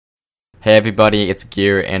Hey everybody, it's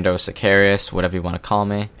Gear and/or Sicarius, whatever you want to call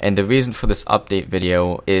me. And the reason for this update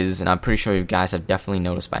video is, and I'm pretty sure you guys have definitely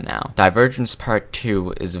noticed by now, Divergence Part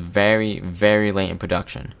 2 is very, very late in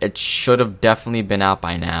production. It should have definitely been out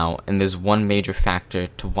by now, and there's one major factor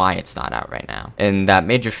to why it's not out right now. And that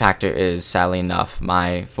major factor is, sadly enough,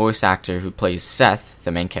 my voice actor who plays Seth,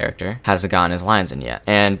 the main character, hasn't gotten his lines in yet.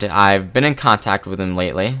 And I've been in contact with him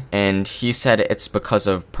lately, and he said it's because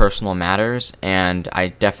of personal matters, and I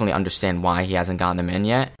definitely understand why he hasn't gotten them in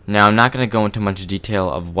yet. Now, I'm not going to go into much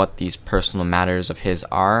detail of what these personal matters of his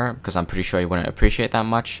are, because I'm pretty sure he wouldn't appreciate that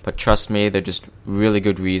much, but trust me, they're just really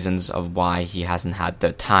good reasons of why he hasn't had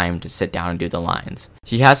the time to sit down and do the lines.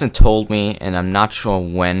 He hasn't told me, and I'm not sure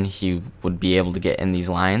when he would be able to get in these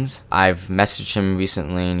lines. I've messaged him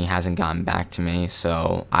recently, and he hasn't gotten back to me,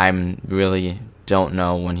 so I'm really don't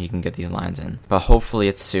know when he can get these lines in, but hopefully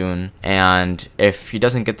it's soon. And if he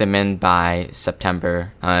doesn't get them in by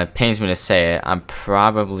September, it pains me to say it, I'm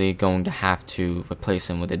probably going to have to replace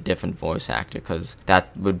him with a different voice actor, because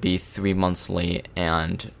that would be 3 months late,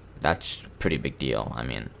 and that's a pretty big deal. I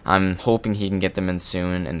mean, I'm hoping he can get them in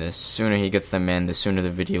soon, and the sooner he gets them in, the sooner the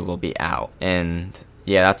video will be out. And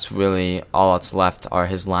yeah, that's really all that's left are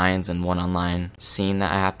his lines and one online scene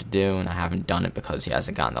that I have to do, and I haven't done it because he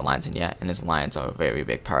hasn't gotten the lines in yet, and his lines are a very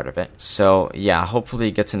big part of it. So yeah, hopefully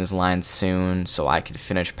he gets in his lines soon so I can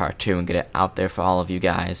finish part 2 and get it out there for all of you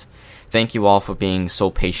guys. Thank you all for being so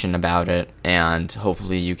patient about it, and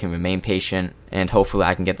hopefully you can remain patient, and hopefully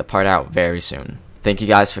I can get the part out very soon. Thank you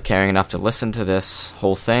guys for caring enough to listen to this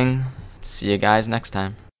whole thing. See you guys next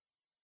time.